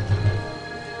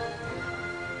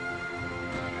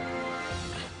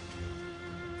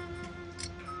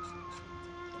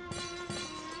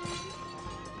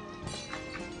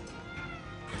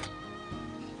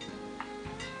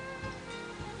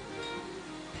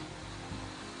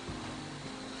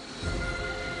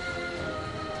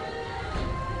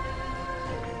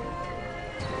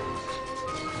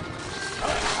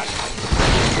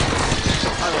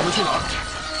 “派我们去哪儿？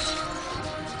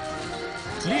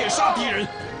猎杀敌人！”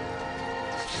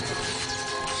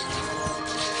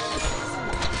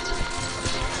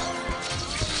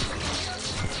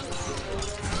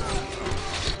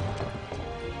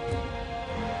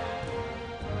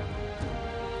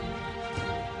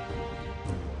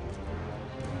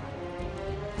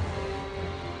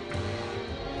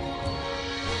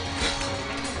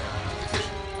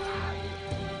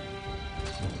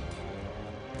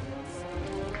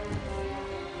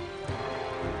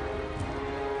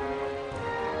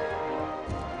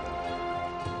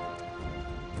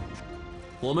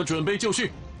 我们准备就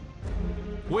绪，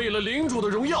为了领主的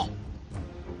荣耀。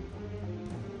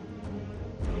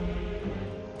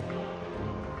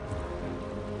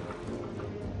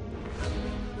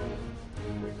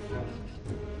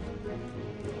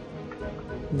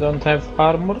 Don't have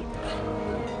armor. “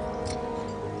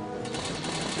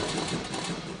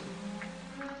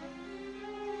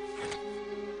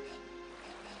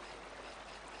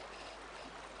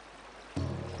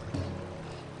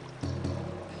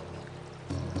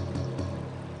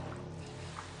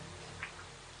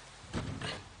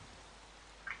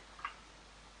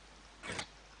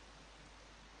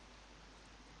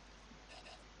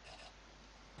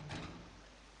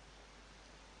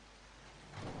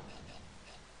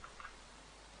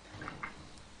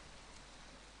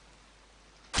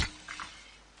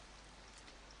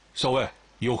校尉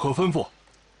有何吩咐？”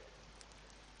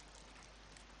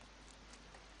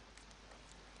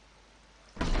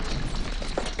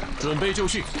准备就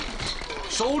绪，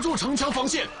守住城墙防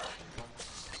线。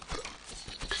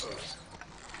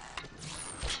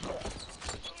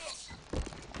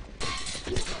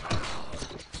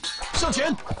向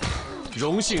前，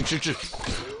荣幸之至。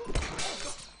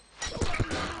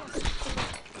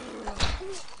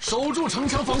守住城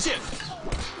墙防线。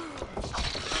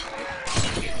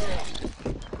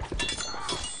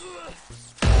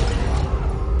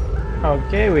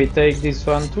 Okay, we take this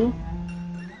one too.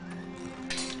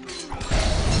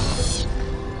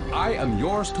 I am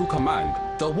yours to command.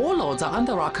 The warlords are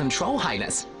under our control,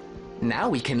 Highness. Now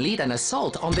we can lead an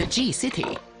assault on the G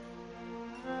city.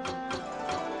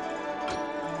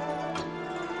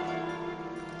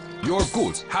 Your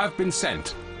goods have been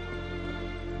sent.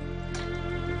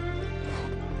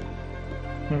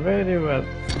 Very well.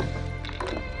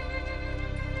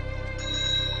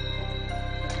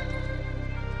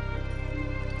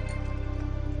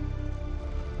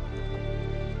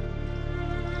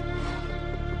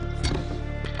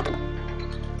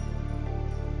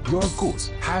 Your goods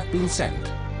have been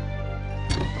sent.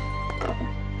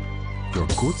 Your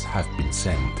goods have been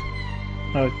sent.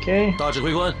 Okay. 大指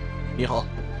挥官，你好，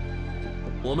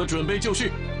我们准备就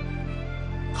绪，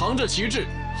扛着旗帜，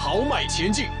豪迈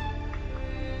前进。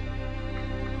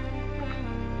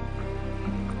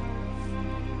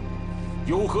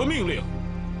有何命令？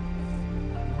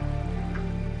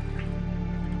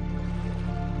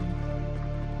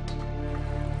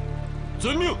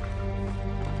遵命。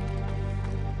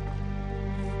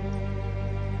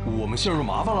我们陷入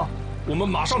麻烦了，我们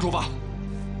马上出发。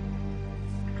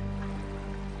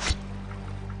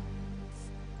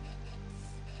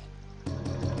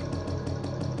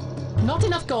 Not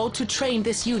enough gold to train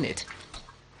this unit.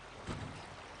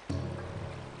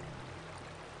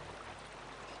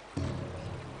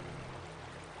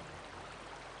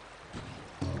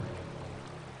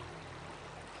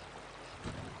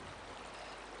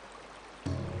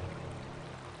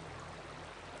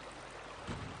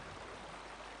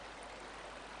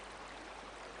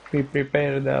 We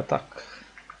prepare the attack. "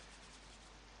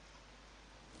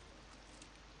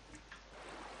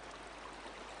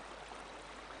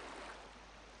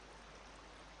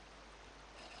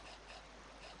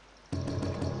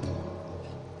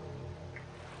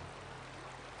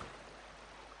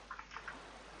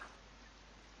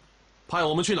派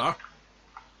我们去哪儿？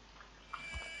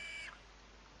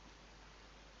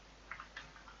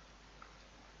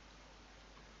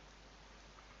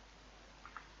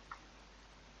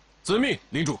遵命，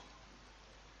领主。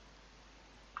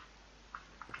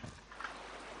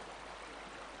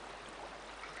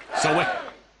校尉，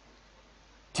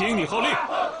听你号令。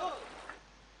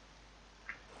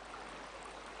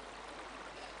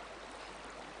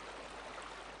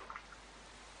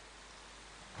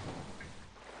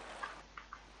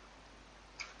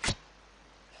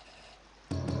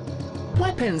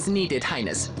 Weapons needed,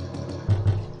 Highness.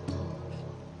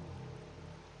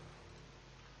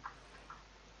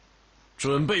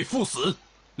 准备赴死，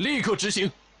立刻执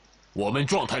行。我们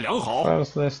状态良好。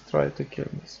 First, let's try to kill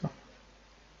this one.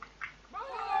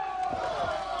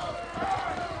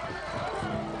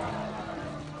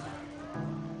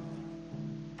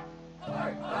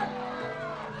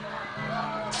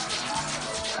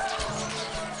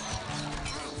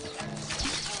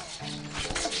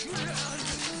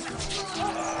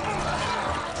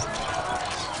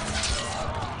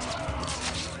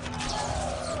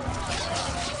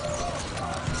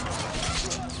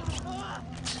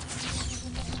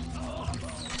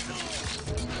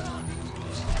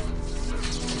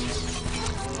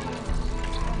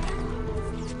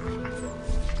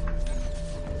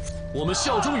我们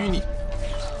效忠于你。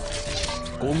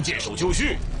弓箭手就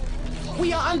绪。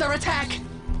 We are under attack.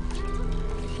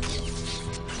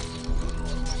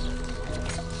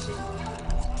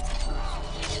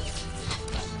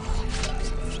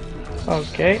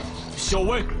 Okay, 校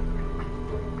尉，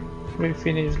 we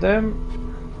finish them.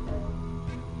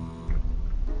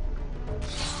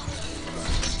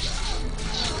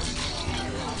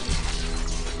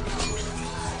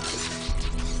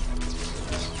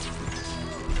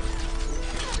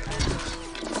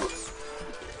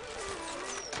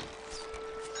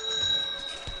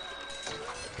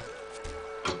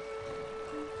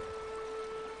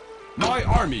 My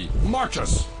army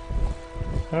marches.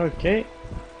 Okay.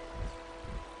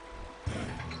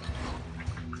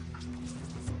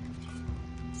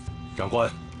 长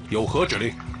官，有何指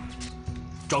令？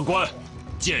长官，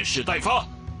箭矢待发。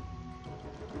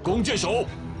弓箭手，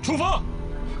出发。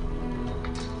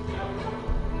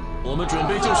我们准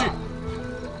备就绪。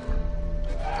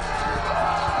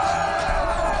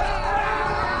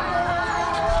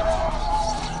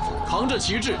扛扛着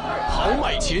旗帜，豪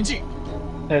迈前进。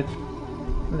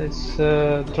Let's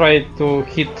try to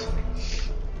hit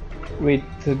with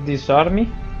this army.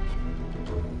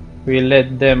 We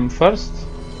let them first,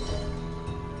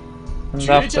 and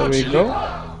after we go.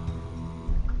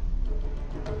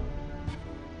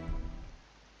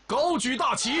 高举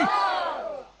大旗。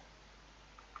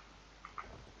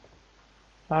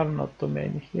 Are not too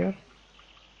many here.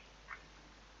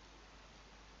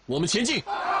 我们前进。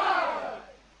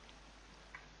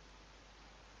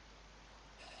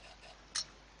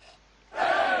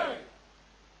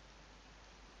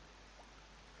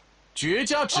绝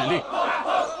佳指令，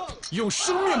用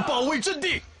生命保卫阵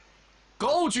地，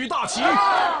高举大旗，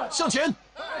向前，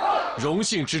荣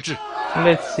幸之至。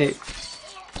Let's see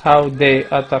how they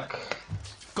attack.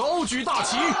 高举大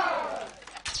旗。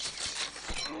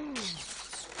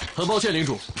很抱歉，领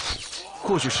主，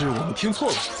或许是我们听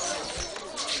错了。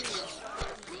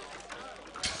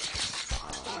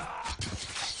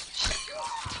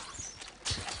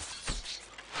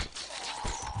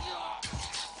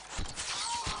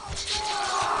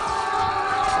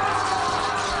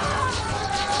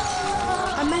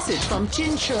 A message from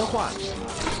Jin Huan.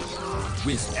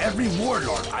 With every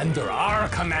warlord under our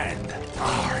command,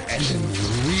 our enemy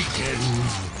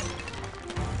weakens.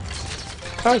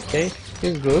 Okay,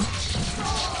 he's good.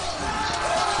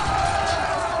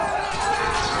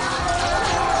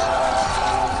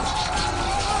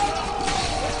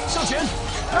 向前！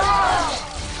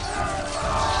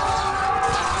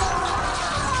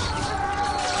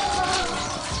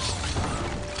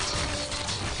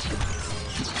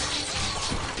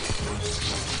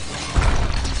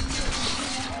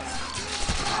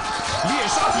猎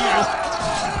杀敌人！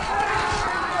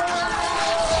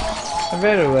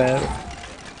 Very well.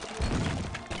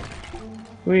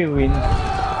 We win. “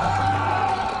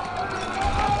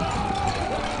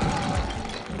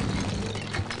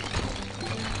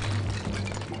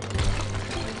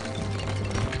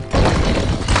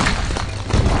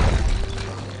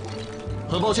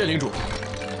很抱歉，领主，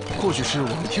或许是我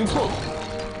们听错了。”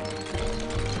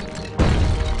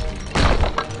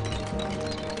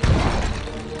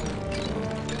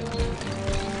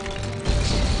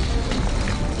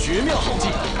 绝妙好计，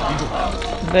领主。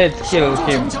 Let's kill 城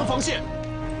him. 墙防线。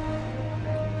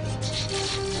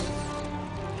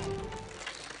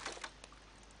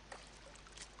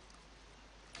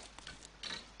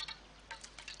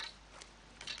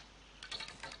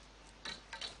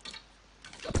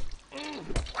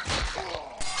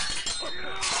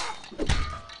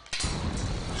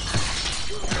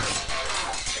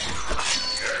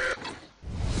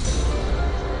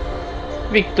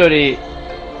Victory!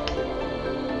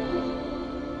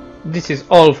 This is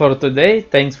all for today.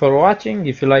 Thanks for watching.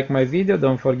 If you like my video,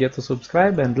 don't forget to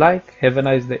subscribe and like. Have a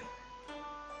nice day.